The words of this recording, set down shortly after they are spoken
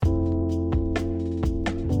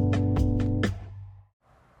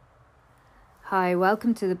Hi,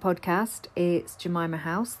 welcome to the podcast. It's Jemima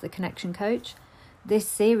House, the Connection Coach. This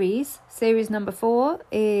series number 4,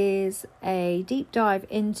 is a deep dive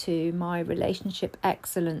into my relationship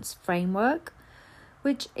excellence framework,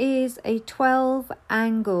 which is a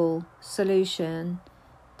 12-angle solution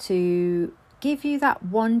to give you that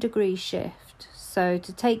 1-degree shift. So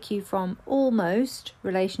to take you from almost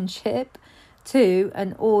relationship to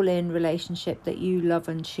an all-in relationship that you love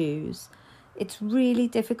and choose. It's really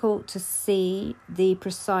difficult to see the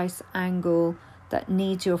precise angle that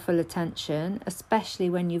needs your full attention, especially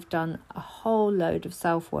when you've done a whole load of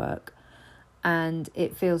self-work and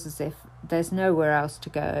it feels as if there's nowhere else to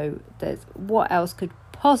go. There's what else could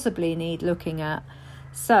possibly need looking at.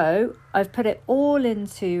 So I've put it all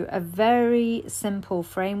into a very simple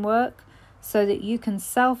framework so that you can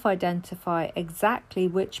self-identify exactly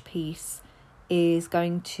which piece is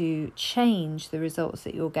going to change the results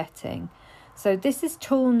that you're getting. So this is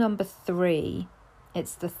tool number 3.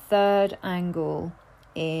 It's the 3rd angle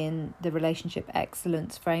in the relationship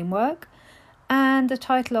excellence framework. And the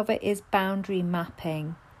title of it is boundary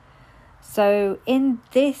mapping. So in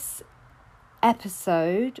this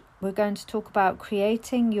episode, we're going to talk about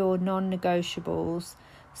creating your non-negotiables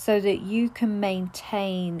so that you can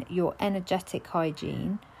maintain your energetic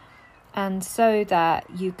hygiene and so that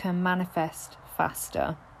you can manifest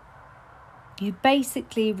faster. You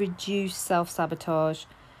basically reduce self-sabotage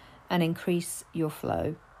and increase your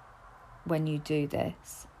flow when you do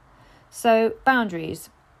this. So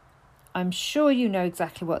boundaries, I'm sure you know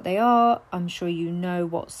exactly what they are. I'm sure you know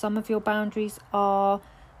what some of your boundaries are.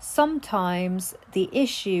 Sometimes the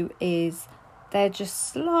issue is they're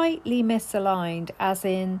just slightly misaligned, as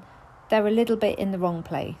in they're a little bit in the wrong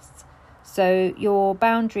place. So your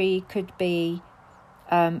boundary could be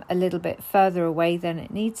a little bit further away than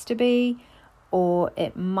it needs to be, or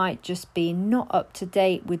it might just be not up to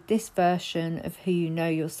date with this version of who you know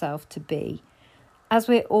yourself to be. As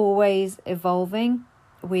we're always evolving,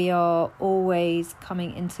 we are always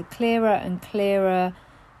coming into clearer and clearer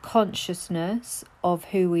consciousness of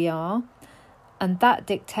who we are. And that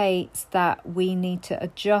dictates that we need to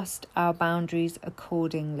adjust our boundaries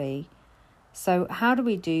accordingly. So how do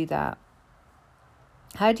we do that?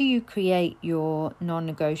 How do you create your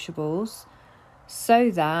non-negotiables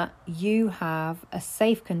so that you have a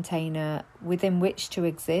safe container within which to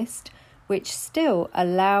exist, which still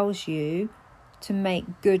allows you to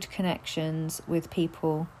make good connections with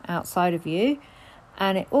people outside of you,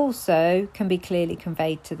 and it also can be clearly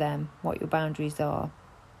conveyed to them what your boundaries are.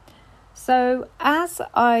 So as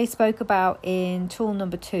I spoke about in tool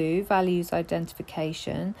number 2, values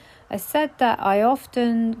identification, I said that I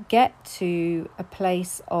often get to a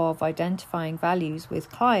place of identifying values with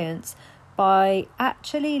clients by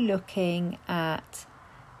actually looking at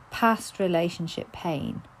past relationship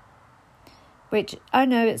pain, which I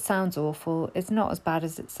know it sounds awful. It's not as bad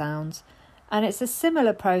as it sounds. And it's a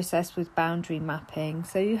similar process with boundary mapping.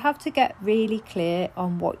 So you have to get really clear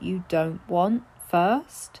on what you don't want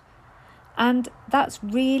first. And that's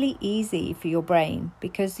really easy for your brain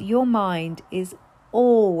because your mind is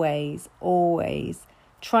always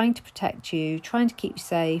trying to protect you, trying to keep you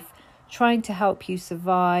safe, trying to help you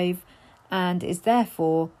survive, and is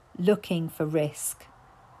therefore looking for risk,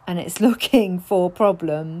 and it's looking for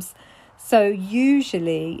problems. So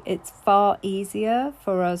usually it's far easier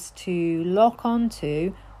for us to lock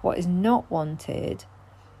onto what is not wanted.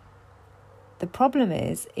 The problem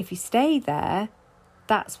is, if you stay there,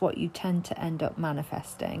 that's what you tend to end up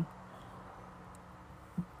manifesting.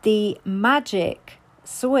 The magic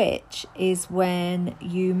switch is when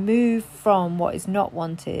you move from what is not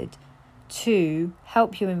wanted to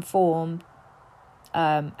help you be informed,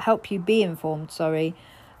 as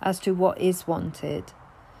to what is wanted.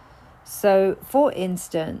 So, for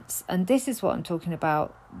instance, and this is what I'm talking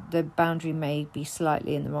about, the boundary may be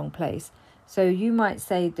slightly in the wrong place. So you might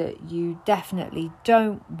say that you definitely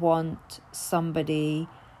don't want somebody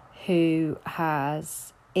who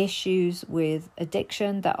has issues with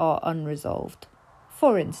addiction that are unresolved.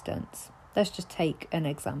 For instance, let's just take an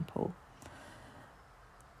example.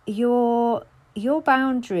 Your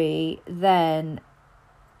boundary then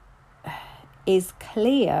is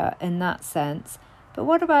clear in that sense, but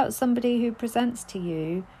what about somebody who presents to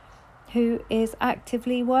you who is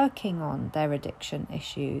actively working on their addiction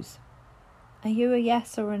issues? Are you a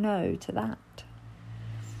yes or a no to that?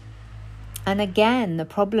 And again, the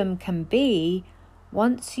problem can be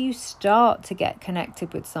once you start to get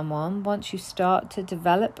connected with someone, once you start to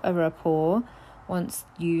develop a rapport, once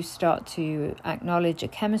you start to acknowledge a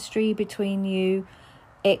chemistry between you,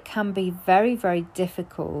 it can be very, very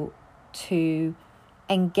difficult to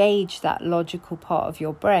engage that logical part of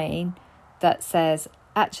your brain that says,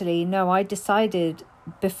 actually, no, I decided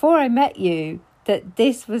before I met you that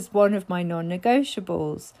this was one of my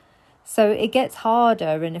non-negotiables. So it gets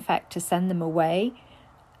harder, in effect, to send them away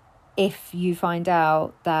if you find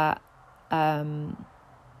out that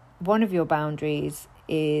one of your boundaries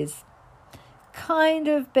is kind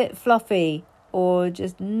of a bit fluffy or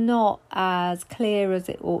just not as clear as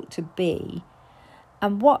it ought to be.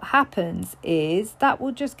 And what happens is that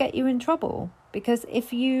will just get you in trouble, because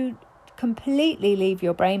if you completely leave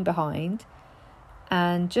your brain behind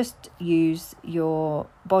and just use your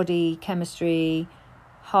body, chemistry,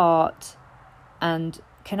 heart and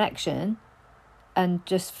connection, and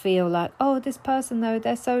just feel like, oh, this person though,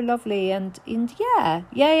 they're so lovely, and yeah,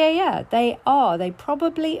 they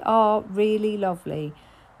probably are really lovely.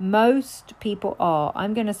 Most people are.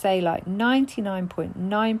 I'm going to say like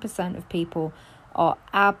 99.9% of people are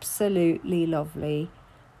absolutely lovely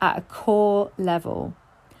at a core level.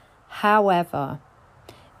 However,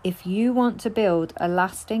 if you want to build a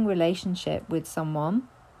lasting relationship with someone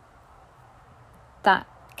that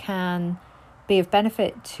can be of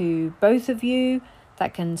benefit to both of you,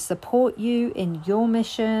 that can support you in your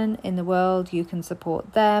mission in the world, you can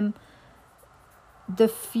support them, the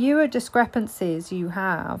fewer discrepancies you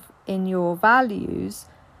have in your values,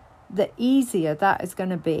 the easier that is going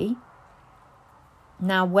to be.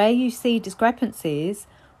 Now, where you see discrepancies,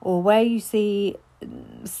 or where you see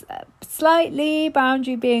slightly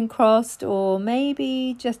boundary being crossed, or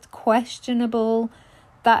maybe just questionable,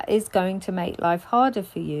 that is going to make life harder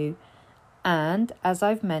for you. And as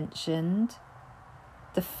I've mentioned,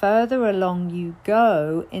 the further along you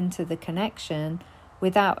go into the connection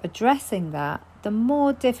without addressing that, the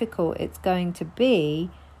more difficult it's going to be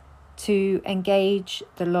to engage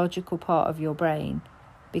the logical part of your brain,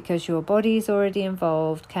 because your body is already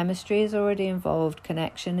involved, chemistry is already involved,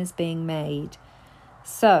 connection is being made.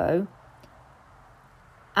 So,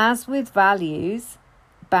 as with values,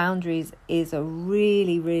 boundaries is a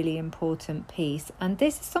really, really important piece. And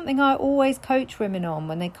this is something I always coach women on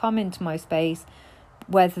when they come into my space,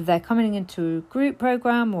 whether they're coming into a group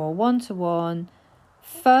program or one-to-one.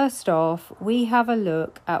 First off, we have a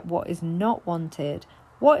look at what is not wanted,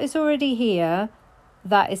 what is already here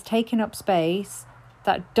that is taking up space,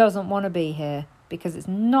 that doesn't want to be here because it's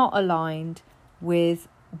not aligned with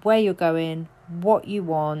where you're going, what you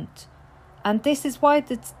want. And this is why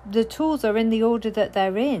the tools are in the order that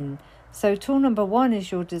they're in. So tool number 1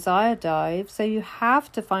 is your desire dive. So you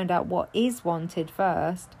have to find out what is wanted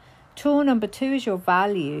first. Tool number 2 is your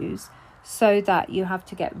values, so that you have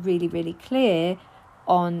to get really, really clear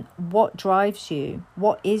on what drives you,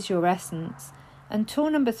 what is your essence. And tool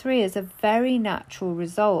number 3 is a very natural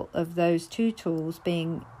result of those 2 tools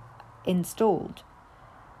being installed.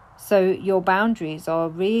 So your boundaries are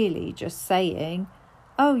really just saying,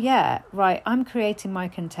 oh yeah, right, I'm creating my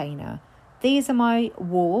container. These are my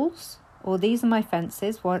walls, or these are my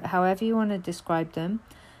fences, however you want to describe them.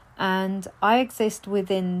 And I exist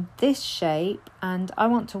within this shape, and I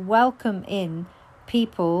want to welcome in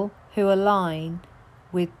people who align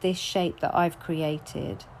with this shape that I've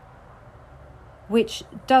created. Which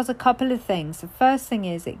does a couple of things. The first thing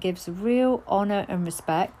is it gives real honour and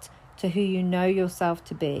respect to who you know yourself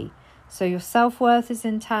to be. So your self-worth is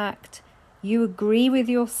intact. You agree with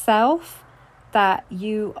yourself that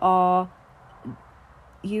you are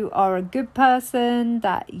a good person,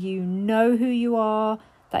 that you know who you are,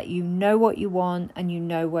 that you know what you want, and you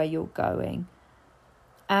know where you're going.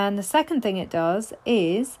 And the second thing it does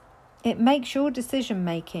is it makes your decision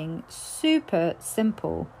making super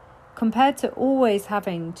simple, compared to always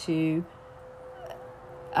having to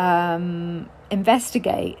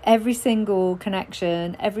investigate every single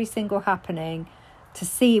connection, every single happening to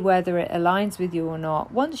see whether it aligns with you or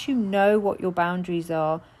not. Once you know what your boundaries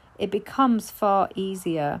are, it becomes far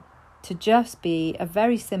easier to just be a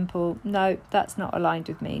very simple, no, that's not aligned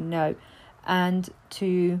with me, no. And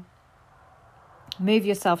to move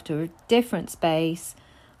yourself to a different space,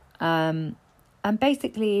 and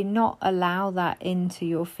basically not allow that into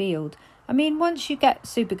your field. I mean, once you get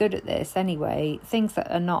super good at this anyway, things that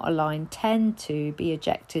are not aligned tend to be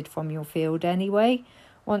ejected from your field anyway.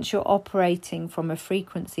 Once you're operating from a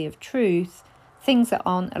frequency of truth, things that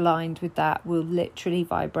aren't aligned with that will literally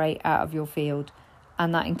vibrate out of your field.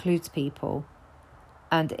 And that includes people.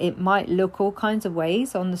 And it might look all kinds of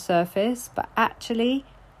ways on the surface, but actually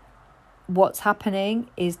what's happening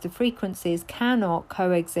is the frequencies cannot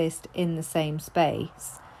coexist in the same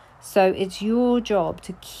space. So it's your job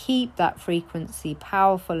to keep that frequency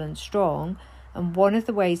powerful and strong. And one of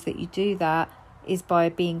the ways that you do that is by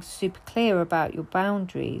being super clear about your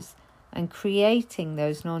boundaries and creating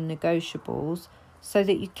those non-negotiables, so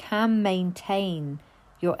that you can maintain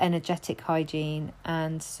your energetic hygiene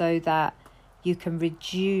and so that you can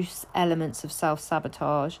reduce elements of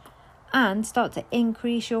self-sabotage and start to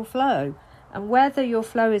increase your flow. And whether your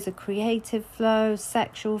flow is a creative flow,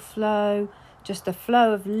 sexual flow, just a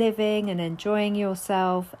flow of living and enjoying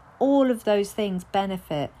yourself, all of those things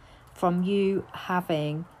benefit from you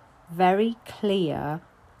having very clear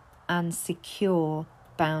and secure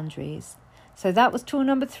boundaries. So that was tool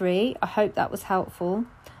number 3. I hope that was helpful.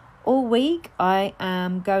 All week I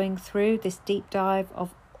am going through this deep dive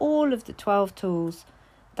of all of the 12 tools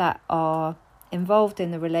that are involved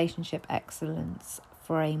in the Relationship Excellence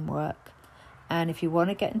framework. And if you want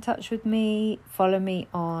to get in touch with me, follow me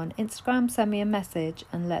on Instagram, send me a message,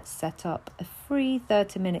 and let's set up a free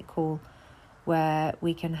 30-minute call where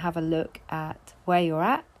we can have a look at where you're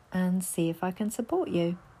at and see if I can support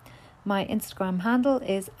you. My Instagram handle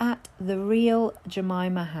is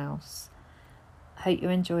 @TheRealJemimaHouse. Hope you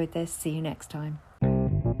enjoyed this. See you next time.